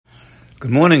Good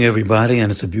morning, everybody,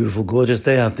 and it's a beautiful, gorgeous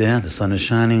day out there. The sun is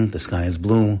shining, the sky is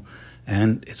blue,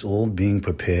 and it's all being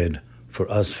prepared for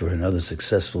us for another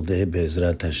successful day,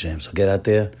 Be'ezrat Hashem. So get out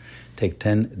there, take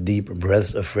 10 deep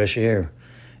breaths of fresh air.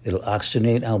 It'll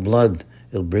oxygenate our blood.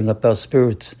 It'll bring up our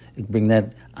spirits. It'll bring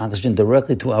that oxygen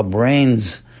directly to our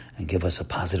brains and give us a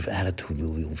positive attitude.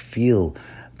 We'll feel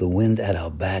the wind at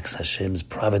our backs. Hashem's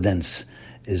providence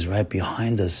is right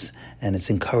behind us, and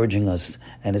it's encouraging us,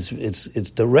 and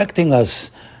it's directing us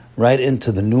right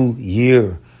into the new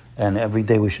year. And every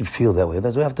day we should feel that way.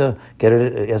 That's we have to get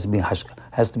it. It has to be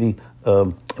emunah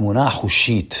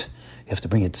chushit. You have to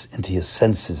bring it into your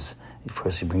senses.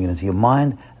 First, you bring it into your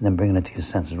mind, and then bring it into your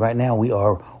senses. Right now, we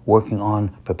are working on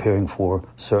preparing for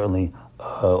certainly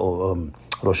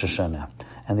Rosh Hashanah,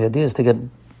 and the idea is to get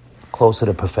closer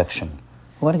to perfection.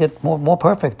 We want to get more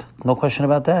perfect. No question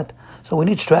about that. So we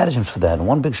need stratagems for that. And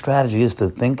one big strategy is to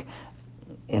think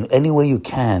in any way you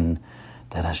can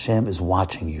that Hashem is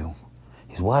watching you.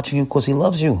 He's watching you because He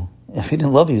loves you. If He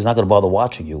didn't love you, He's not going to bother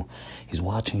watching you. He's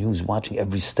watching you. He's watching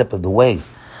every step of the way.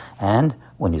 And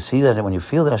when you see that, when you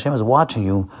feel that Hashem is watching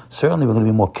you, certainly we're going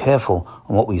to be more careful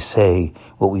on what we say,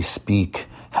 what we speak,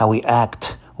 how we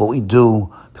act, what we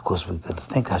do, because we're going to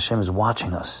think Hashem is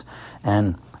watching us.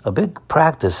 And a big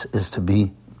practice is to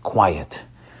be quiet.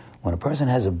 When a person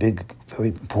has a big, very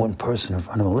important person in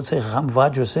front of him, let's say Chacham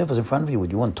Ovadia Yosef is in front of you,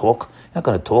 would you want to talk? You're not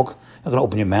going to talk. You're not going to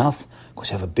open your mouth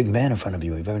because you have a big man in front of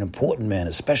you, a very important man,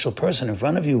 a special person in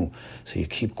front of you. So you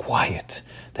keep quiet.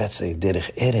 That's a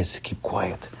derech eretz, to keep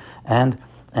quiet. And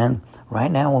right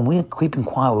now, when we're keeping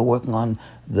quiet, we're working on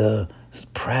the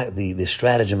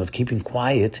stratagem of keeping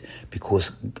quiet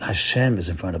because Hashem is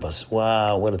in front of us.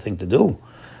 Wow, what a thing to do!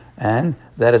 And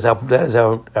that is our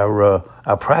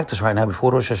practice right now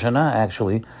before Rosh Hashanah,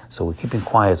 actually. So we're keeping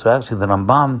quiet. So actually, the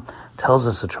Rambam tells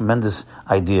us a tremendous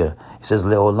idea. He says,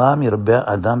 "Le'olam yirbeh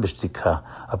adam b'shtika."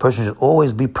 A person should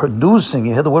always be producing.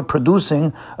 You hear the word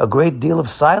producing, a great deal of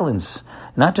silence.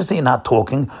 Not just that you're not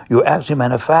talking, you're actually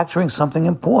manufacturing something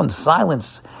important.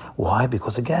 Silence. Why?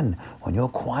 Because again, when you're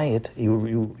quiet,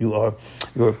 you're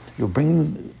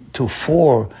bringing to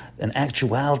fore an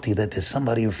actuality that there's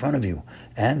somebody in front of you.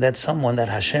 And that someone, that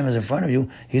Hashem is in front of you,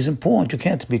 He's important. You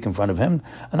can't speak in front of Him.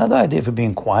 Another idea for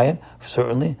being quiet,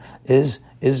 certainly, is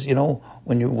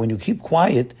when you keep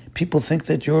quiet, people think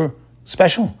that you're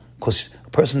special. Because a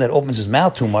person that opens his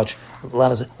mouth too much, a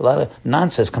lot of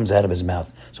nonsense comes out of his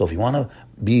mouth. So if you want to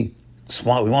be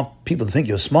smart, we want people to think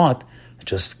you're smart,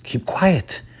 just keep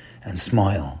quiet and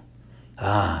smile.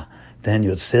 Then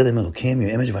your Tzelem Elokim, your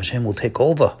image of Hashem, will take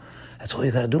over. That's all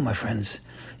you got to do, my friends.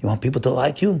 You want people to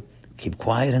like you? Keep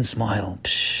quiet and smile.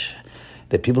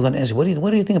 That people are going to ask you,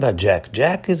 what do you think about Jack?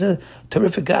 Jack is a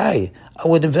terrific guy. I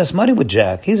would invest money with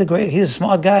Jack. He's a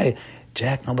smart guy.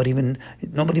 Jack, nobody even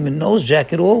knows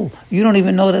Jack at all. You don't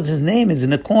even know that his name is in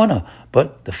the corner.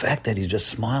 But the fact that he just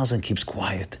smiles and keeps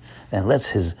quiet and lets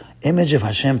his image of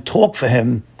Hashem talk for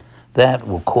him, that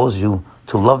will cause you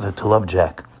to love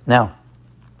Jack. Now,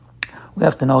 we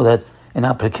have to know that in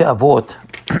our Pirkei Avot,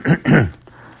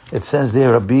 it says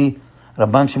there,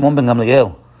 Rabban Shimon ben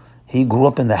Gamliel, he grew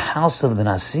up in the house of the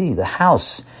Nasi, the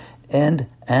house, and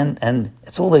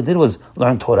it's all they did was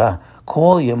learn Torah.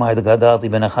 All my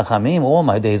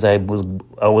days I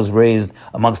was raised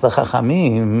amongst the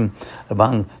Chachamim.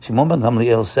 Rabban Shimon ben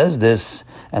Gamliel says this,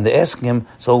 and they ask him,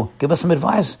 so give us some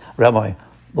advice, Rabbi.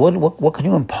 What can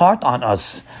you impart on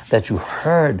us that you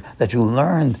heard, that you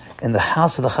learned in the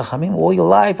house of the Chachamim all your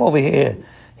life over here?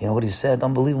 You know what he said?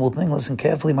 Unbelievable thing. Listen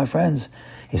carefully, my friends.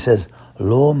 He says,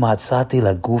 Lo matzati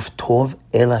laguf tov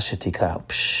ela shetika.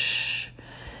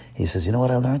 He says, you know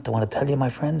what I learned? I want to tell you, my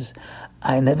friends,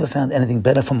 I never found anything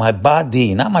better for my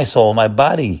body, not my soul, my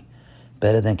body,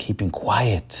 better than keeping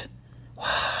quiet.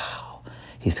 Wow.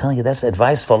 He's telling you that's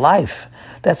advice for life.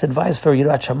 That's advice for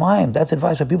Yirat Shamayim. That's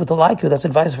advice for people to like you. That's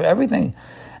advice for everything.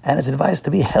 And it's advice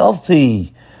to be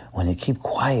healthy. When you keep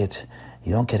quiet,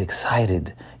 you don't get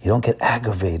excited, you don't get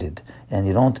aggravated, and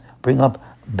you don't bring up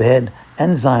bad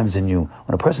enzymes in you.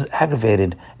 When a person's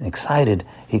aggravated and excited,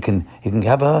 he can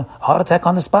have a heart attack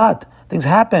on the spot. Things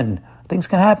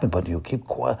can happen, but you keep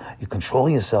quiet, you control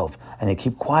yourself, and you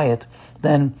keep quiet,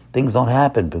 then things don't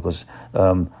happen, because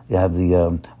you have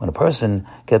when a person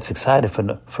gets excited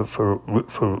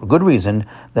for good reason,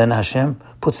 then Hashem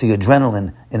puts the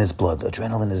adrenaline in his blood.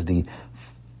 Adrenaline is the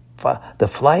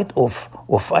flight or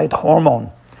fight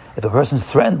hormone. If a person's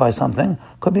threatened by something,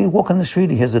 could be walking the street,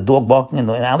 he hears a dog barking in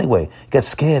the alleyway, gets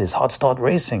scared, his heart starts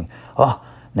racing.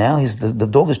 Now the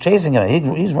dog is chasing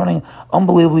him. He's running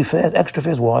unbelievably fast, extra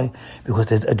fast. Why? Because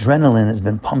there's adrenaline has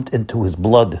been pumped into his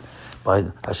blood.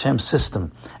 by Hashem's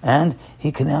system. And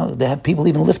they have people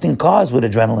even lifting cars with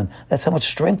adrenaline. That's how much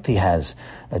strength he has.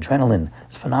 Adrenaline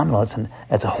is phenomenal.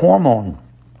 It's a hormone.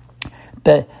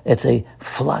 But it's a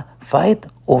fight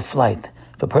or flight.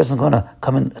 If a person's going to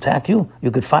come and attack you,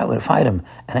 you could fight him.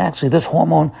 And actually, this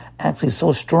hormone actually is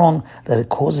so strong that it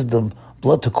causes the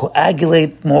blood to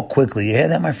coagulate more quickly. You hear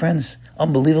that, my friends?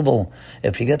 Unbelievable.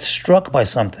 If you get struck by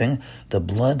something, the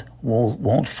blood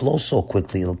won't flow so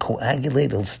quickly. It'll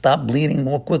coagulate. It'll stop bleeding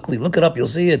more quickly. Look it up. You'll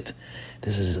see it.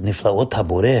 This is Niflaot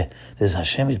HaBoreh. This is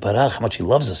Hashem Yitbarach, how much He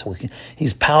loves us.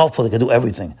 He's powerful. He can do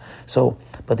everything.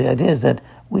 But the idea is that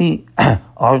we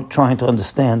are trying to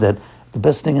understand that the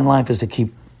best thing in life is to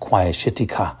keep quiet.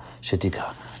 Shetika.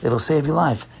 It'll save your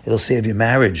life. It'll save your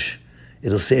marriage.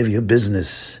 It'll save your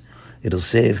business. It'll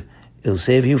save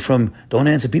you from, don't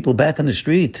answer people back on the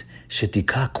street.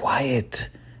 Shetika, quiet.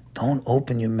 Don't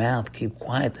open your mouth. Keep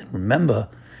quiet. And remember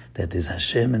that there's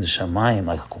Hashem in the Shamayim,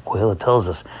 like Kohelet tells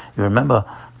us. You remember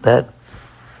that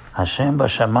Hashem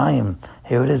b'Shamayim.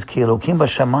 Here it is, Ki Elokim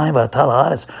b'Shamayim v'Ata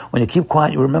la'aretz. When you keep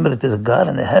quiet, you remember that there's a God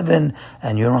in the heaven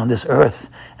and you're on this earth.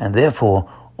 And therefore,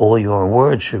 all your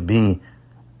words should be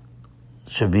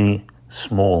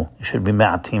small. It should be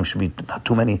ma'atim, should be not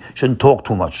too many, shouldn't talk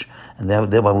too much. And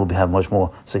thereby we'll have much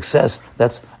more success.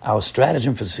 That's our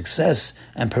stratagem for success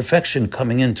and perfection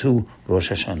coming into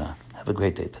Rosh Hashanah. Have a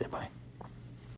great day today. Bye.